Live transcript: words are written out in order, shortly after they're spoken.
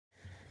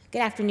Good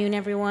afternoon,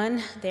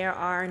 everyone. There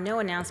are no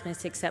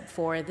announcements except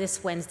for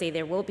this Wednesday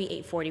there will be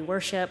 8:40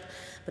 worship,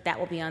 but that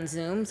will be on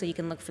Zoom, so you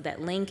can look for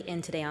that link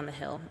in Today on the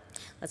Hill.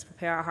 Let's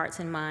prepare our hearts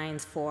and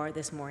minds for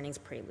this morning's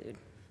prelude.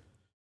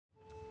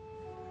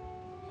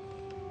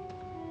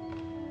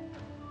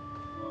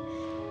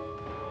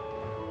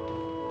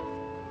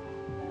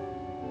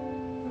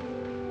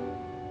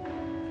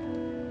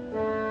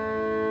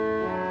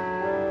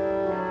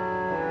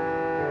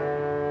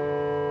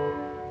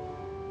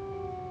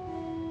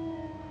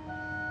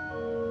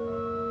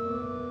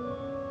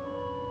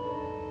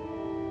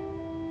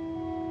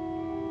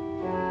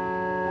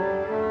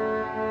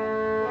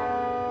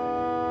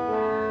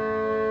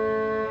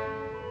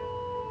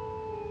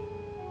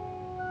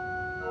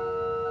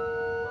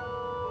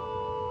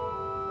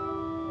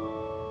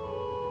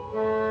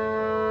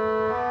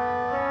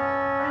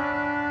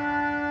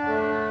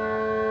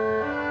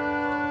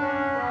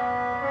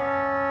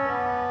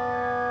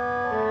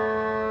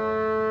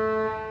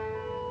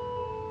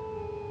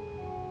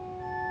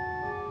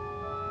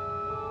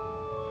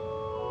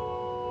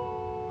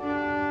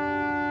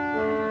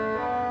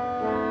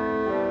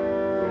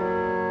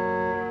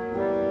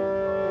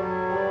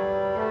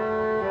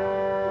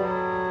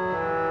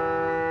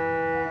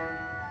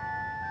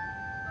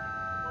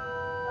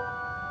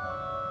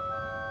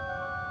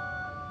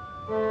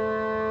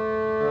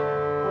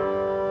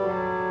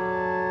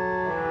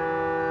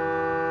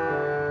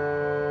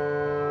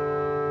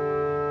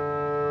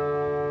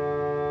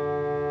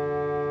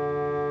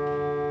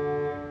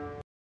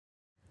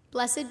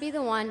 Blessed be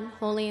the one,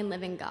 holy and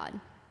living God.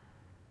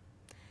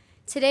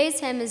 Today's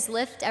hymn is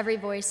Lift Every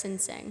Voice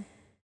and Sing.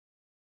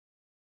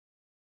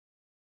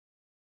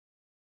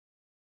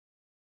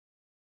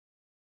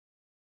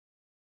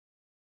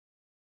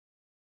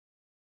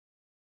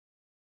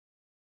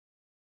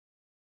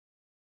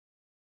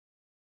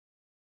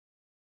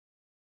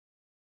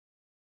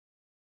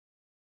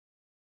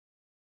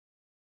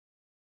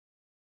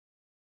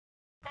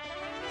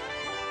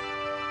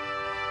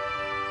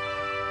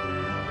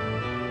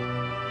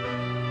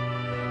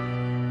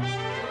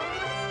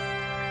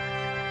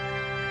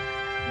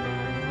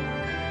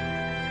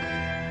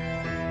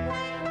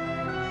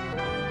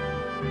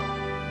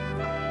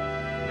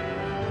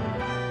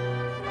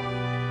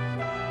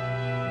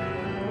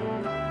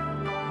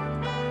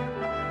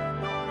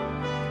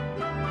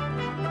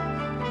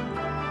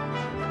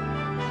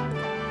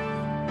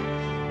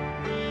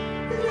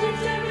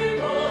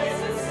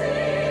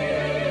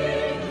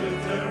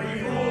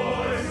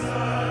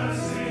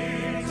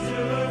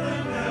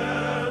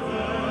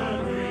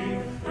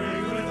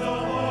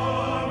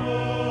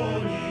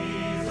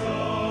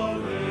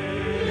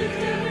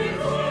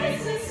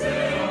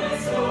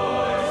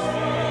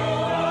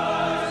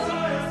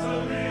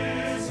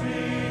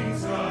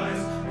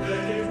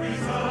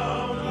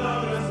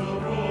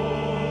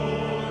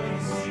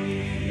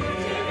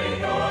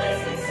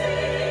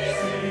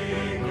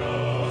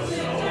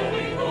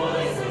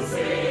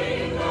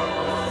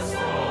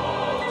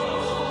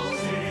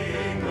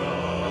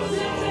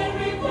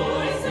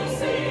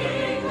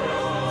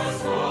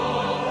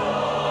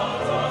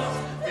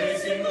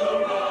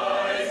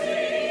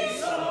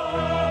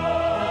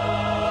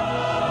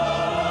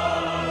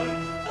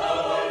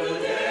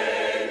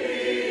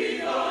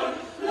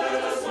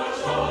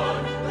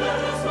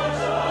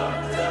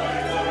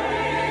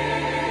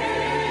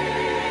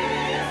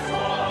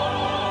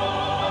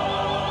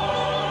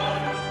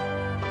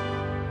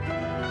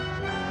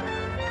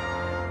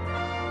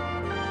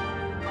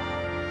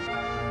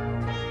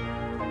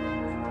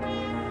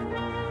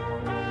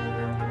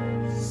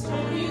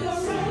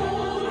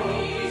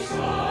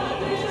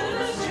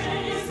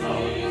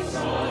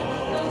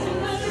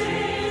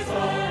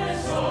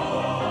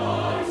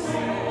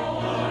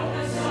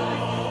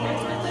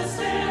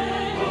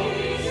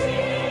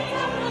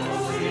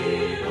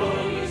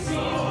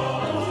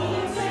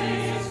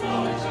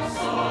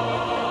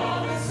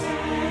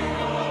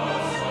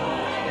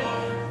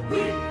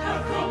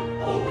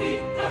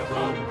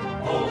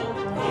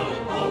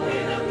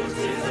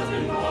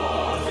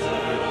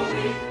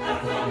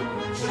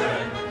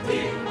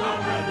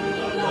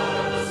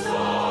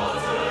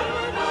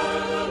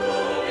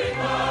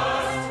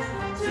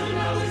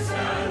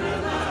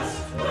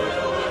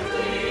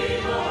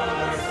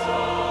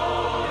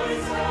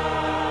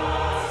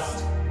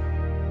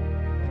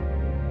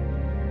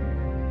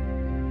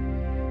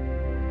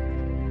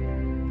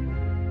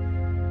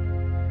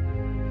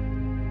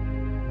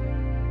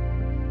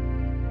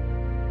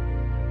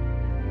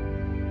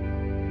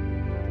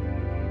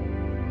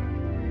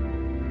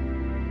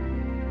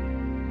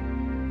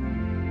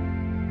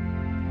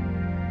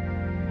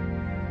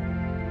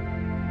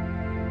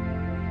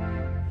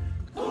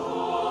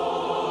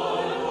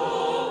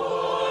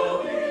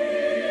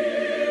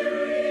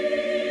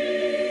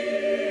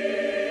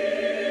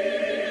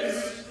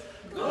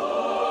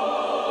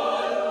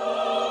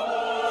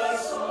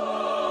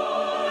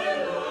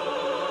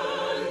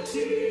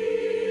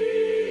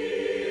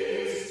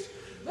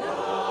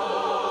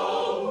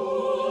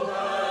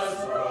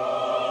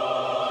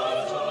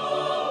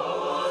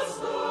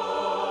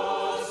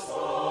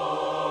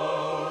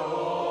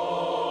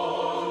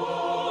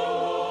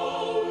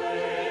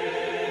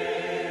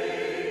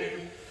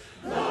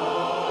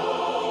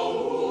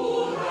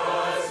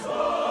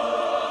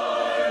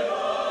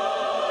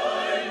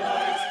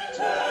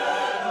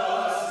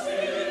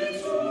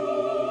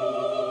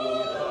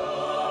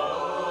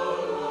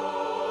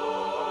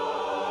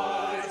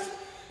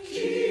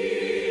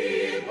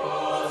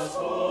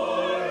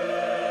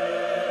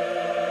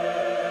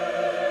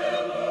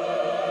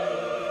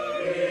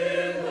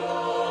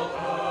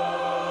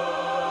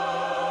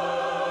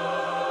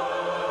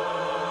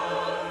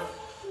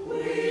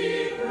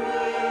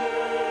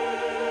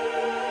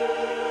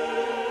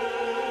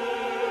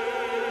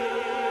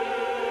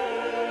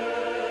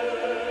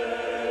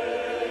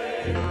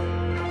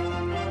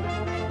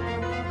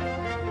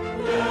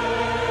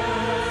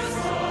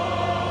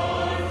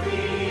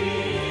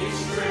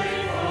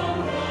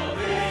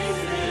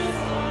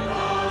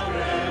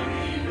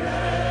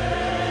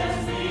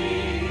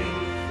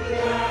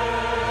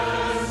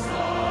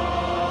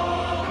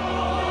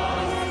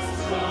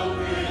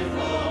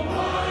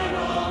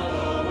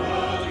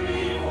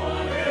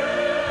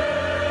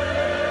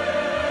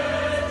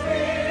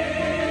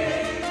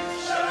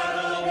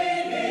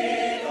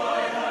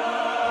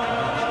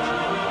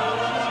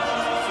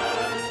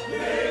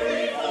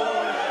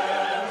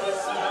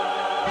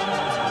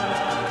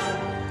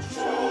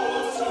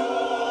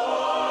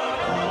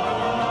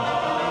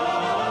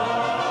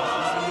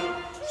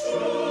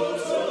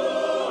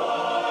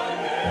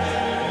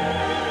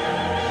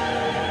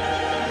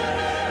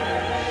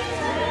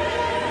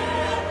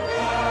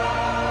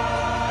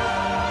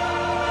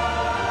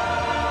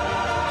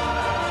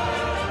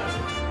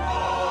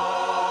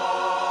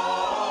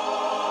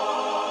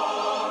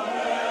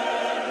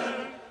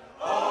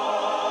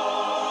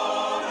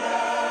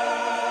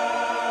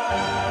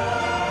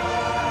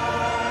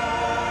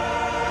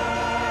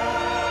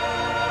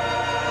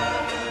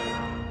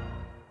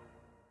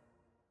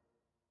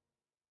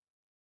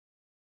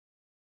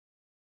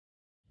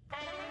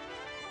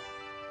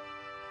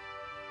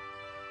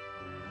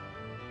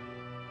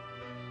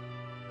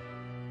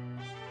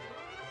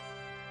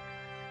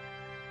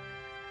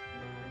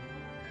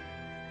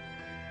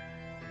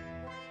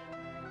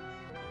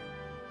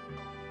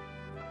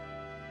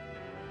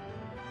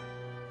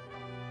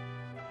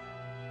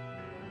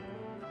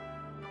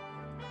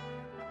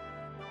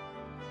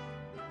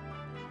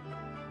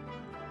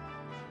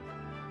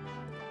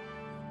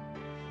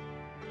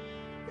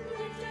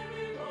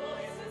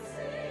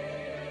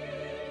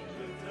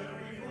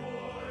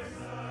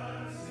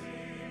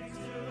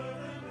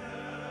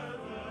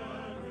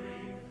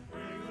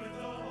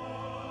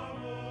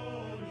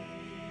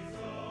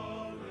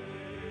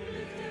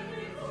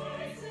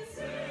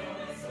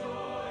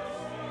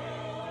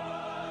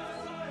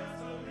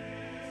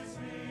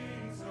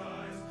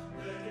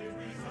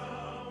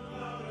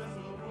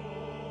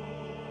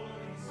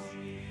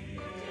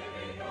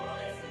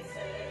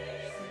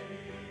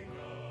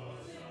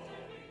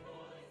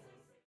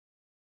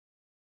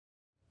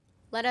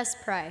 Let us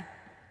pray.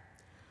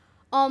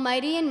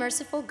 Almighty and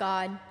merciful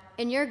God,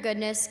 in your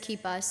goodness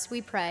keep us,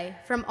 we pray,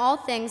 from all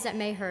things that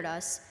may hurt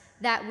us,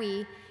 that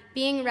we,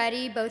 being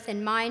ready both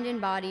in mind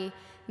and body,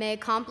 may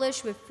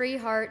accomplish with free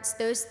hearts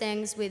those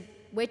things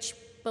which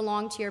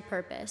belong to your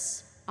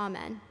purpose.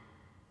 Amen.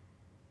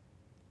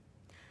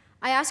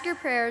 I ask your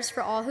prayers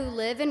for all who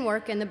live and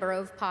work in the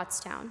borough of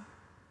Pottstown.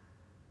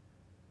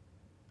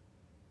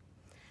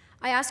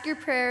 I ask your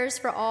prayers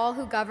for all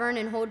who govern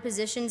and hold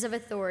positions of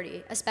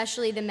authority,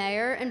 especially the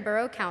mayor and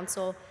borough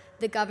council,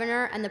 the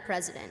governor, and the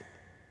president.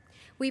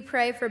 We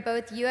pray for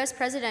both U.S.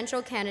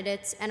 presidential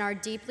candidates and our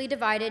deeply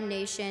divided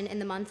nation in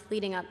the month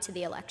leading up to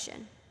the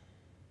election.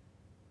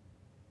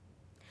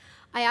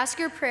 I ask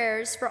your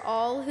prayers for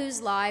all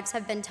whose lives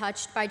have been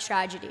touched by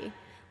tragedy,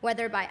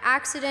 whether by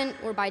accident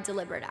or by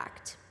deliberate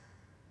act.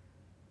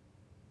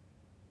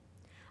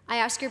 I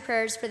ask your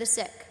prayers for the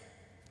sick.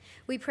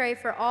 We pray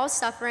for all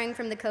suffering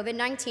from the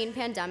COVID-19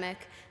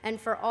 pandemic and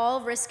for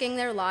all risking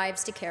their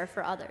lives to care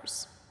for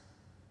others.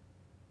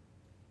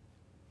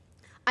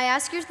 I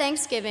ask your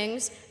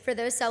thanksgivings for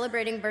those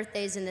celebrating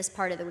birthdays in this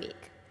part of the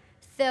week.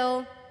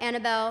 Phil,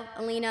 Annabelle,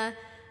 Alina,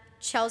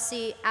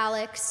 Chelsea,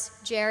 Alex,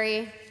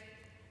 Jerry,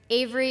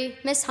 Avery,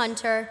 Miss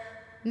Hunter,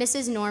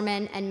 Mrs.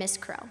 Norman, and Miss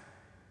Crow.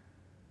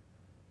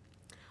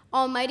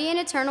 Almighty and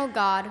eternal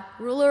God,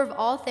 ruler of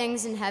all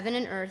things in heaven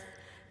and earth,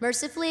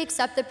 mercifully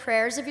accept the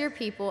prayers of your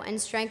people and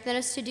strengthen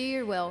us to do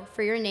your will,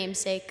 for your name's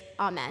sake.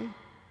 Amen.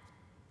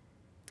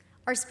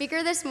 Our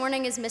speaker this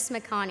morning is Miss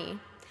McConney.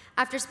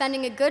 After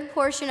spending a good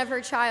portion of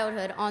her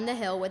childhood on the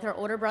Hill with her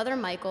older brother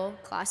Michael,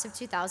 class of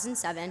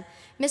 2007,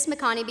 Miss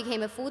McConney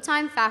became a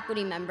full-time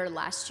faculty member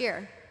last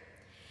year.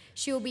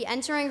 She will be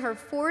entering her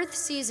 4th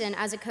season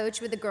as a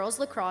coach with the girls'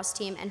 lacrosse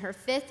team and her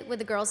 5th with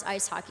the girls'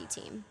 ice hockey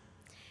team.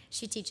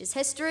 She teaches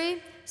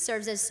history,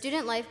 serves as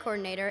student life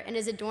coordinator, and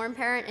is a dorm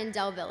parent in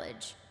Dell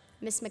Village.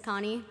 Miss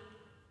McConney.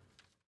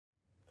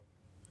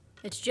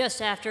 It's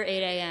just after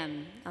 8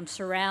 a.m. I'm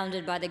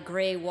surrounded by the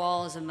gray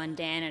walls of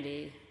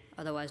mundanity,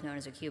 otherwise known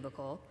as a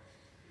cubicle.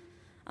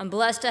 I'm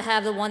blessed to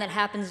have the one that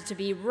happens to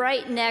be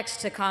right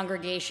next to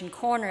Congregation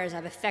Corner, as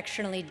I've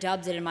affectionately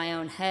dubbed it in my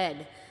own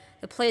head,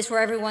 the place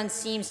where everyone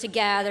seems to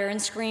gather and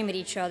scream at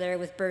each other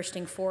with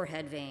bursting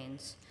forehead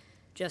veins.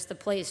 Just the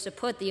place to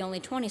put the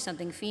only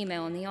 20-something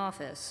female in the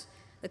office,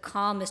 the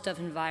calmest of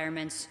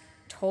environments,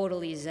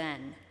 totally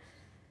zen.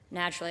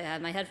 Naturally, I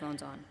have my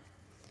headphones on.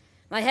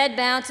 My head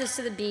bounces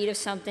to the beat of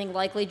something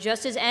likely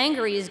just as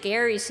angry as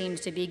Gary seems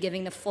to be,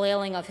 giving the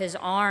flailing of his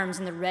arms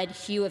and the red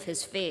hue of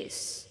his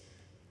face.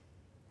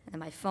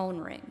 And my phone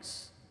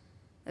rings.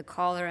 The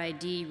caller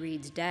ID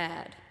reads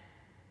Dad.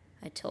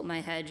 I tilt my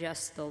head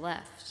just to the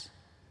left.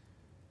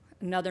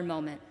 Another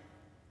moment.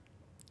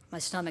 My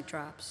stomach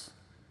drops.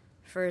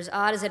 For as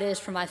odd as it is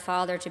for my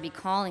father to be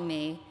calling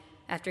me,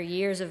 after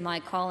years of my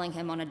calling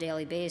him on a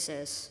daily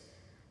basis.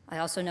 I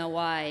also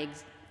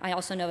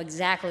know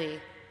exactly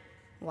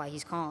why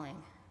he's calling.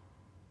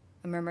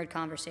 A murmured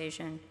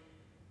conversation,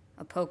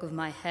 a poke of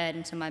my head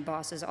into my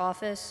boss's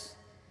office,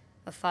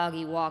 a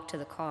foggy walk to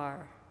the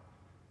car,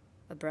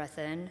 a breath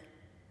in,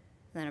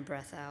 then a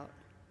breath out.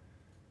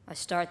 I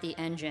start the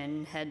engine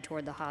and head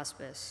toward the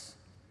hospice.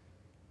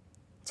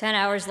 10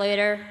 hours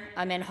later,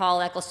 I'm in Hall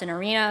Eccleston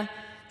Arena,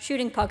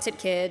 shooting pucks at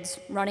kids,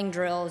 running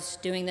drills,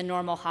 doing the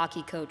normal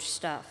hockey coach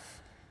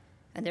stuff.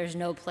 And there's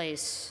no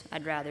place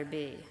I'd rather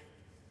be.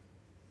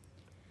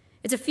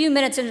 It's a few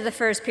minutes into the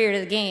first period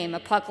of the game. A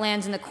puck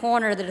lands in the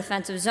corner of the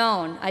defensive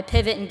zone. I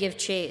pivot and give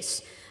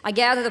chase. I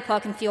gather the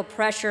puck and feel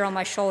pressure on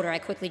my shoulder. I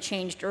quickly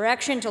change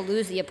direction to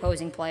lose the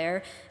opposing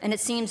player, and it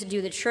seems to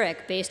do the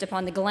trick based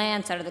upon the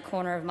glance out of the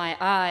corner of my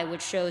eye,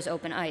 which shows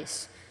open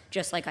ice,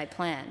 just like I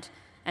planned.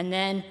 And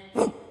then,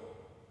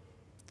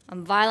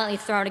 I'm violently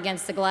thrown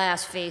against the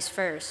glass face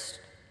first.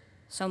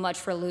 So much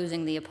for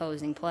losing the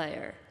opposing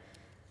player.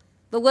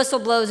 The whistle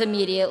blows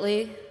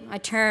immediately. I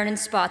turn and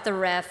spot the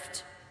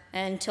ref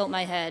and tilt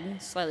my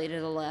head slightly to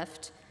the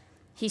left.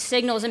 He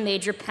signals a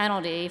major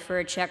penalty for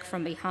a check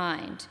from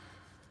behind.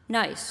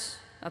 Nice,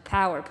 a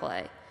power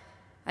play.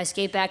 I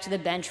skate back to the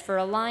bench for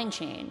a line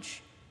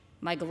change.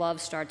 My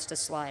glove starts to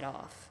slide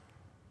off.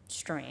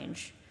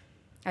 Strange.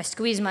 I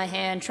squeeze my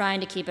hand, trying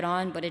to keep it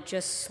on, but it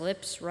just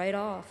slips right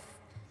off.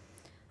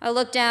 I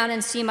look down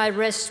and see my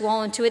wrist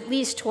swollen to at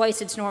least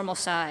twice its normal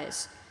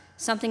size.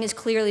 Something is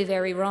clearly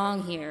very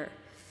wrong here.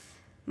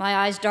 My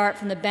eyes dart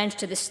from the bench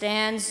to the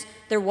stands.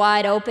 They're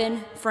wide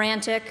open,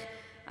 frantic.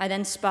 I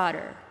then spot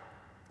her,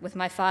 with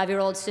my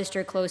 5-year-old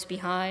sister close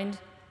behind,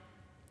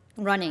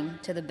 running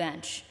to the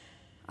bench.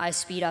 I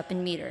speed up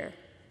and meet her.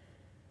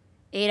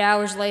 8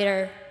 hours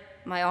later,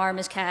 my arm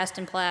is cast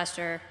in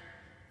plaster,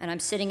 and I'm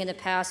sitting in the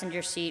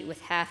passenger seat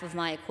with half of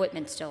my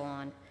equipment still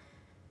on.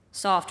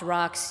 Soft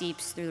rock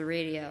seeps through the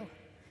radio.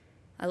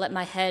 I let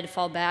my head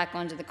fall back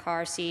onto the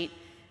car seat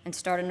and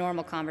start a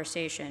normal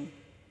conversation.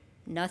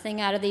 Nothing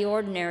out of the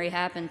ordinary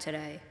happened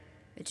today.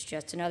 It's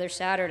just another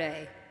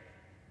Saturday,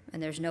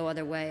 and there's no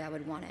other way I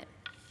would want it.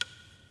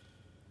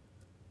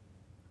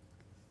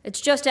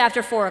 It's just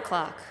after 4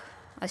 o'clock.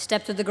 I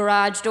step through the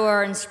garage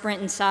door and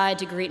sprint inside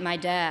to greet my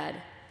dad.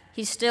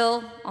 He's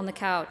still on the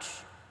couch,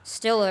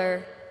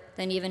 stiller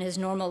than even his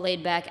normal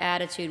laid-back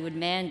attitude would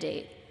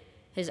mandate.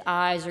 His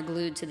eyes are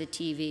glued to the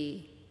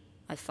TV.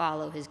 I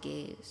follow his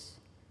gaze.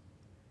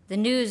 The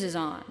news is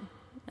on,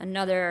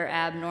 another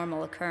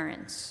abnormal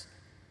occurrence.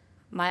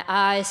 My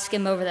eyes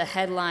skim over the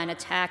headline,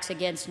 attacks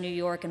against New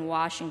York and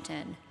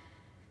Washington.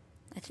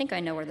 I think I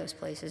know where those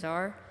places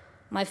are.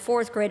 My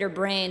 4th grader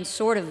brain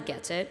sort of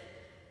gets it.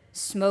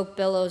 Smoke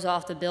billows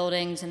off the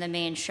buildings and the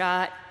main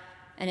shot,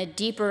 and a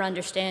deeper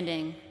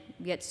understanding,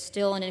 yet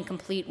still an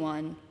incomplete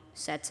one,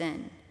 sets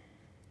in.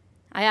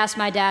 I ask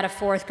my dad a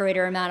 4th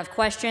grader amount of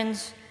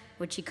questions,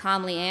 which he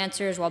calmly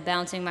answers while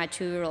bouncing my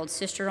 2-year-old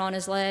sister on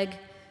his leg.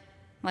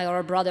 My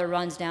older brother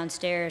runs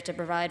downstairs to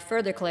provide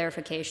further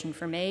clarification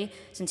for me,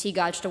 since he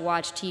got to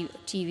watch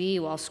TV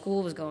while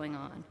school was going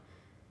on.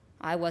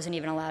 I wasn't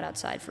even allowed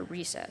outside for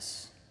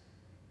recess.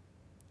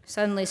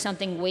 Suddenly,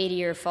 something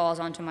weightier falls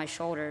onto my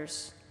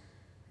shoulders,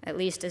 at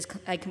least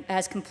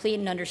as complete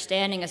an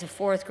understanding as a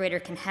 4th grader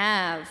can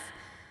have,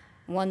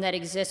 one that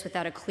exists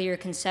without a clear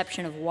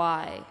conception of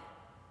why.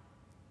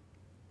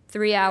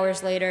 3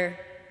 hours later,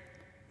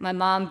 my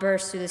mom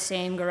bursts through the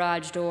same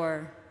garage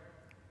door.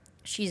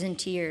 She's in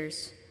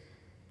tears.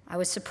 I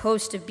was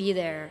supposed to be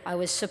there. I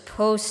was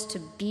supposed to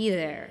be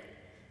there.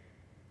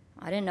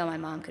 I didn't know my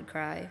mom could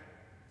cry.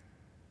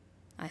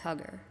 I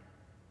hug her.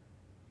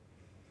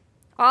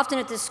 Often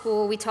at this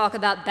school, we talk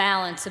about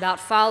balance, about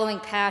following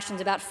passions,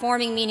 about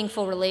forming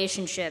meaningful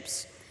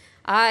relationships.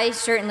 I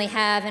certainly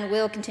have and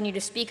will continue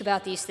to speak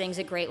about these things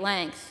at great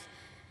length.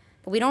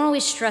 But we don't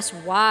always stress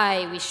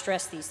why we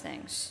stress these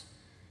things.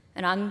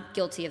 And I'm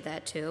guilty of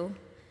that too.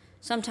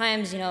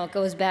 Sometimes, it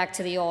goes back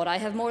to the old, I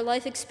have more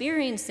life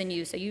experience than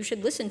you, so you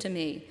should listen to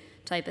me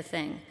type of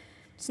thing.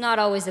 It's not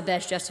always the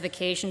best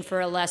justification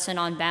for a lesson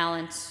on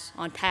balance,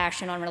 on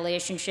passion, on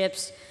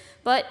relationships.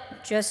 But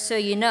just so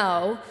you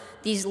know,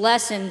 these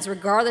lessons,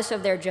 regardless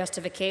of their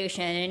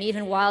justification, and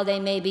even while they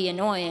may be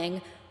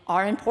annoying,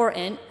 are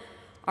important,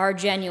 are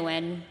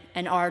genuine,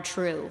 and are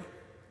true.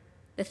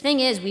 The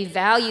thing is, we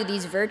value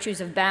these virtues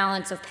of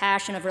balance, of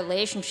passion, of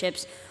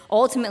relationships,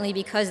 ultimately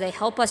because they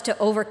help us to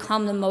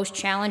overcome the most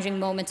challenging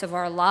moments of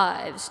our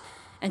lives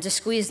and to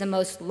squeeze the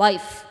most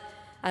life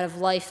out of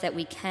life that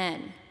we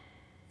can.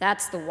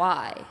 That's the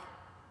why.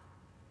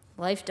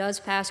 Life does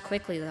pass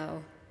quickly,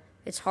 though.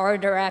 It's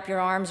hard to wrap your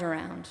arms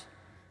around.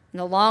 And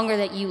the longer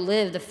that you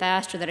live, the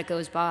faster that it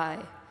goes by.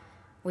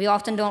 We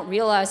often don't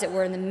realize that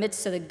we're in the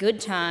midst of the good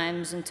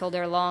times until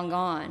they're long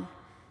gone.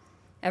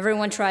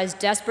 Everyone tries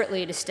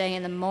desperately to stay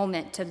in the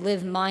moment, to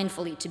live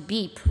mindfully, to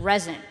be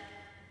present.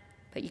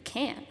 But you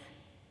can't,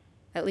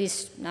 at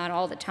least not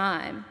all the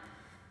time.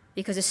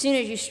 Because as soon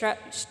as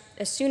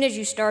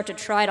you start to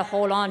try to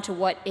hold on to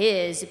what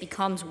is, it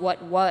becomes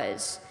what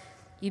was.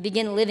 You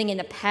begin living in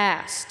the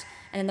past,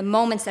 and in the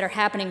moments that are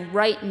happening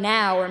right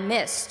now are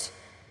missed.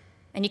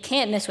 And you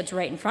can't miss what's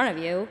right in front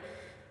of you,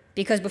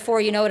 because before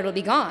you know it, it'll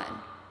be gone.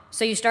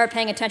 So you start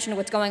paying attention to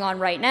what's going on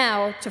right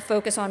now to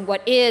focus on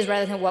what is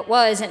rather than what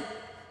was, and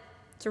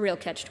it's a real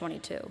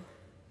catch-22.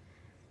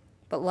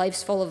 But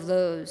life's full of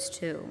those,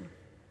 too.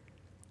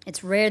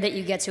 It's rare that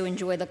you get to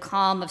enjoy the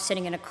calm of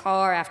sitting in a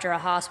car after a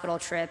hospital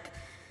trip,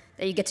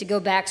 that you get to go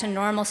back to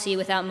normalcy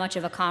without much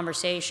of a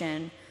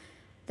conversation,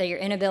 that your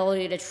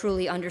inability to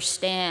truly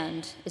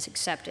understand is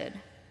accepted.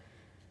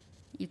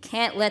 You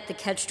can't let the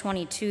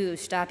catch-22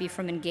 stop you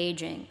from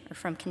engaging or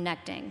from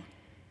connecting.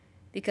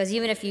 Because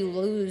even if you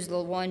lose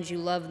the ones you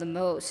love the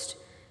most,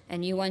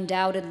 and you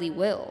undoubtedly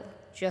will,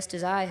 just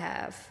as I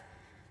have,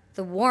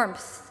 the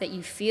warmth that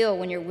you feel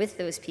when you're with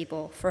those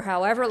people, for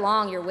however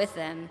long you're with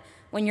them,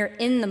 when you're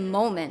in the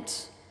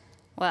moment,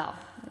 well,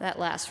 that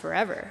lasts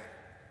forever.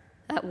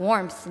 That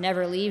warmth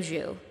never leaves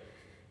you,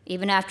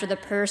 even after the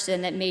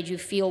person that made you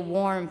feel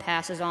warm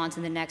passes on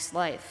to the next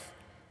life.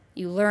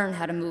 You learn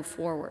how to move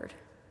forward.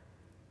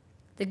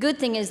 The good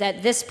thing is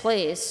that this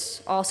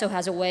place also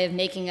has a way of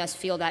making us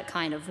feel that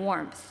kind of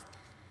warmth.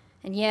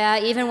 And yeah,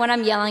 even when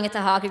I'm yelling at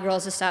the hockey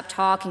girls to stop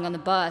talking on the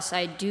bus,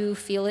 I do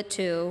feel it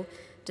too,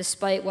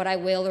 despite what I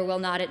will or will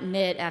not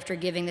admit after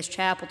giving this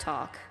chapel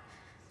talk.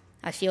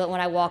 I feel it when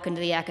I walk into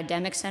the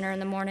academic center in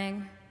the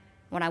morning,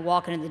 when I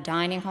walk into the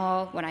dining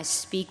hall, when I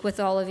speak with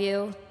all of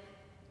you.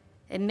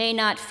 It may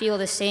not feel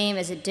the same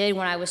as it did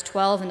when I was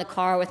 12 in the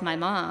car with my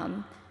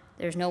mom.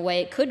 There's no way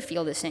it could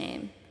feel the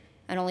same,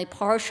 and only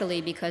partially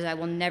because I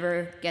will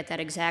never get that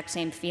exact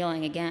same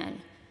feeling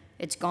again.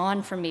 It's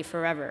gone from me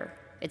forever.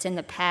 It's in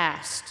the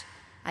past.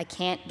 I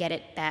can't get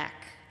it back.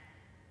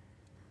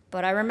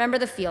 But I remember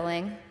the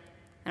feeling,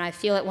 and I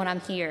feel it when I'm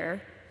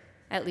here,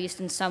 at least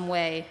in some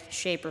way,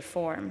 shape, or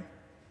form.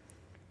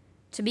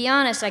 To be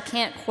honest, I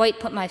can't quite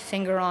put my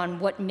finger on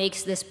what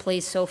makes this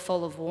place so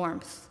full of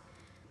warmth.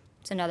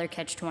 It's another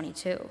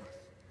catch-22.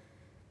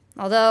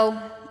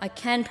 Although I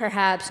can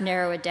perhaps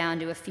narrow it down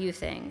to a few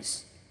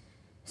things.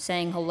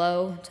 Saying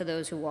hello to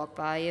those who walk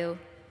by you,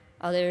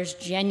 others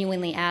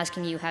genuinely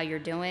asking you how you're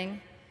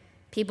doing,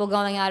 people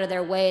going out of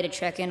their way to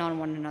check in on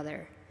one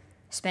another,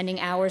 spending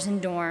hours in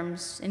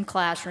dorms, in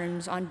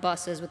classrooms, on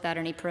buses without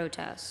any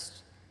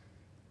protest.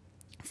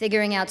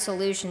 Figuring out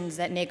solutions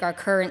that make our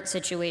current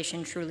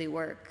situation truly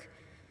work,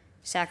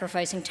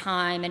 sacrificing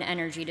time and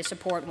energy to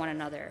support one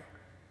another,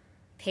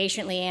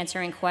 patiently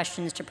answering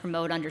questions to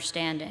promote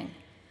understanding,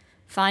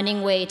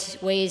 finding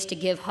ways to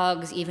give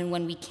hugs even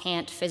when we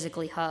can't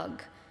physically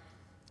hug,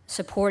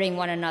 supporting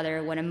one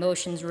another when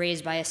emotions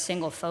raised by a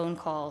single phone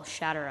call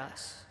shatter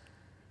us.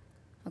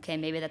 Okay,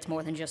 maybe that's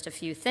more than just a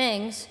few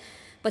things,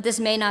 but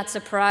this may not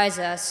surprise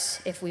us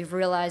if we've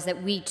realized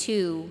that we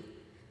too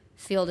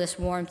feel this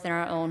warmth in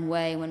our own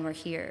way when we're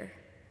here.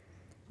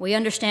 We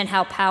understand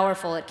how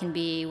powerful it can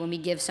be when we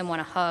give someone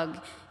a hug,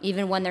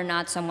 even when they're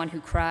not someone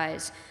who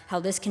cries, how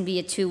this can be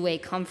a two-way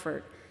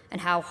comfort,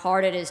 and how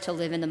hard it is to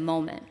live in the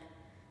moment.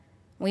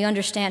 We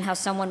understand how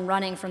someone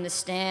running from the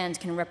stands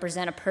can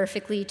represent a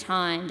perfectly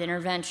timed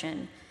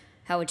intervention,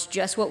 how it's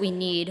just what we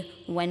need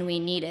when we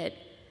need it,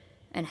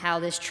 and how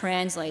this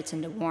translates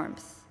into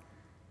warmth.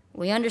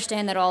 We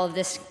understand that all of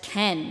this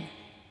can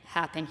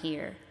happen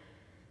here,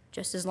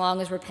 just as long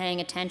as we're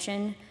paying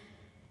attention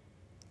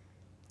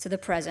to the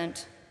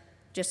present,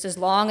 just as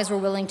long as we're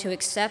willing to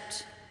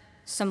accept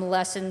some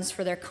lessons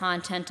for their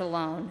content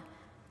alone,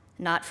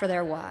 not for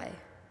their why,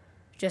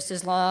 just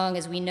as long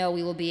as we know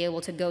we will be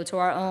able to go to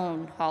our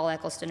own Hall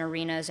Eccleston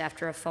arenas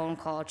after a phone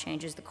call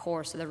changes the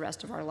course of the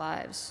rest of our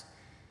lives.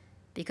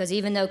 Because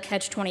even though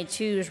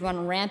catch-22s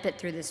run rampant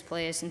through this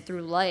place and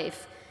through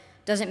life,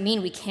 doesn't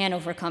mean we can't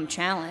overcome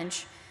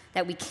challenge,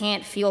 that we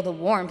can't feel the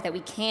warmth, that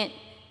we can't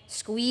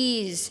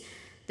squeeze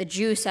the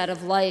juice out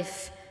of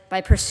life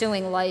by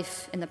pursuing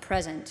life in the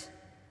present.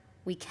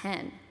 We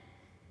can.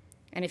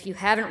 And if you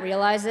haven't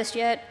realized this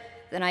yet,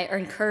 then I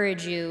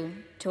encourage you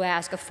to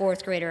ask a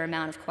fourth grader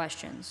amount of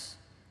questions.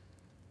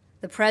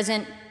 The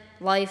present,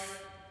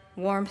 life,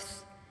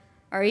 warmth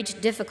are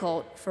each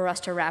difficult for us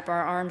to wrap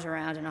our arms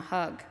around in a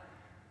hug.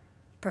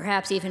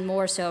 Perhaps even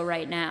more so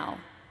right now.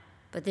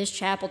 But this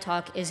chapel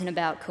talk isn't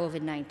about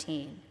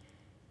COVID-19.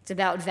 It's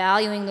about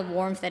valuing the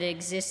warmth that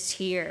exists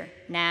here,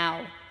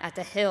 now, at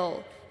the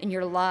Hill, in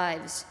your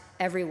lives,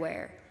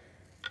 everywhere.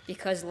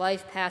 Because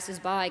life passes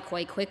by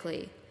quite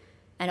quickly,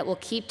 and it will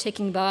keep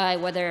ticking by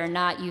whether or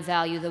not you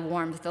value the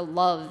warmth, the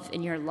love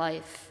in your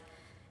life.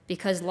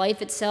 Because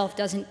life itself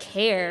doesn't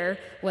care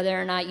whether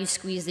or not you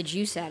squeeze the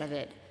juice out of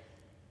it.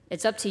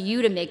 It's up to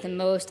you to make the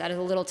most out of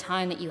the little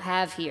time that you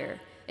have here.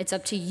 It's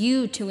up to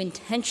you to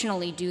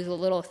intentionally do the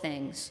little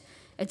things.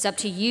 It's up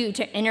to you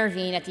to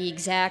intervene at the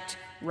exact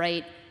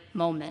right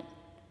moment.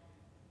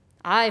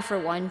 I, for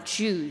one,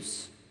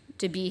 choose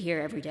to be here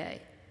every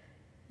day.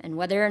 And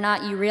whether or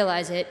not you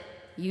realize it,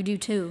 you do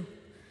too.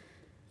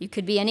 You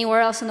could be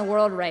anywhere else in the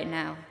world right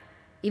now.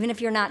 Even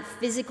if you're not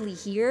physically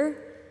here,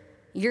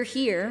 you're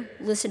here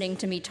listening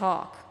to me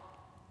talk.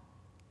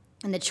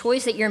 And the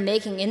choice that you're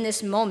making in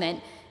this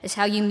moment is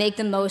how you make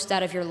the most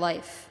out of your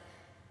life.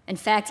 In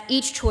fact,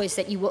 each choice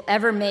that you will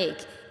ever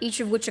make, each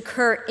of which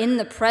occur in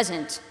the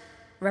present,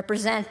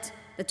 represent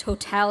the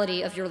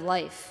totality of your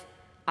life.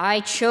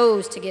 I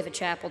chose to give a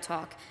chapel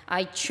talk.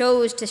 I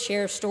chose to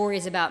share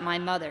stories about my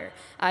mother.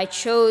 I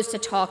chose to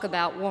talk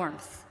about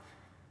warmth.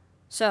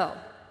 So,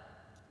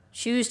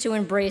 choose to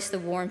embrace the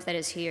warmth that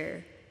is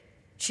here.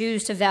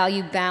 Choose to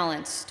value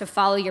balance, to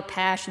follow your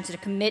passions, to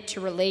commit to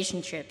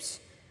relationships.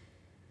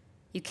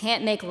 You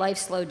can't make life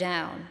slow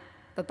down,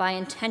 but by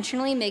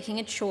intentionally making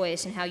a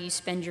choice in how you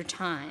spend your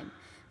time,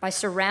 by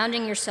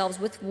surrounding yourselves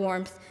with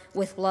warmth,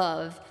 with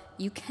love,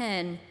 you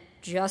can,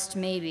 just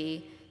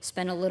maybe,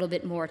 spend a little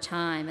bit more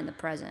time in the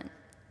present.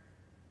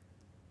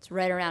 It's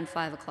right around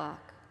 5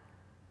 o'clock.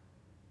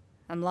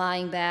 I'm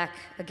lying back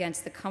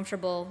against the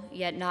comfortable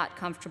yet not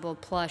comfortable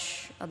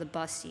plush of the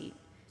bus seat.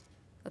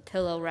 A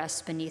pillow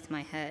rests beneath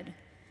my head.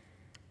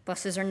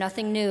 Buses are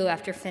nothing new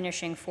after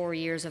finishing 4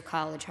 years of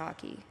college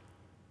hockey.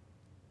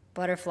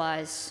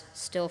 Butterflies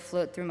still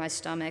float through my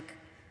stomach,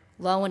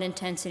 low in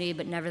intensity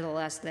but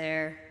nevertheless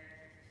there.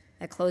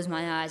 I close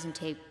my eyes and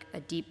take a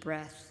deep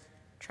breath,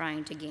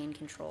 trying to gain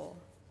control.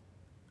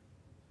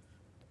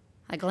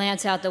 I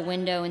glance out the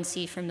window and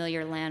see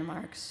familiar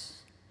landmarks.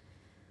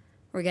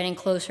 We're getting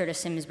closer to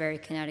Simsbury,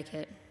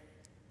 Connecticut.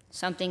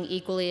 Something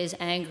equally as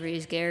angry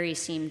as Gary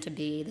seemed to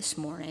be this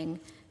morning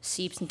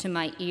seeps into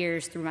my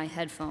ears through my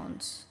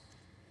headphones.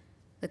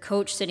 The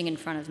coach sitting in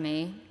front of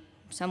me,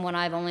 someone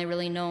I've only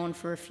really known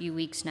for a few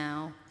weeks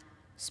now,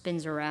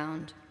 spins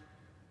around.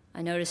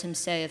 I notice him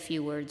say a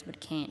few words but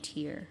can't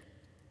hear.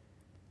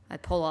 I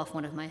pull off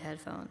one of my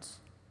headphones.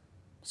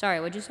 Sorry,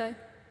 what'd you say?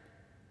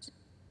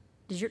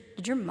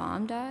 Did your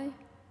mom die?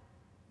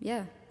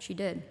 Yeah, she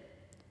did.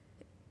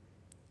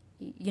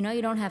 You know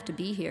you don't have to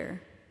be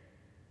here.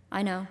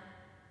 I know.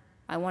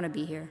 I want to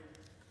be here.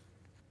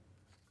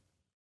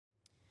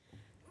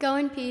 Go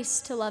in peace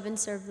to love and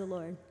serve the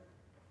Lord.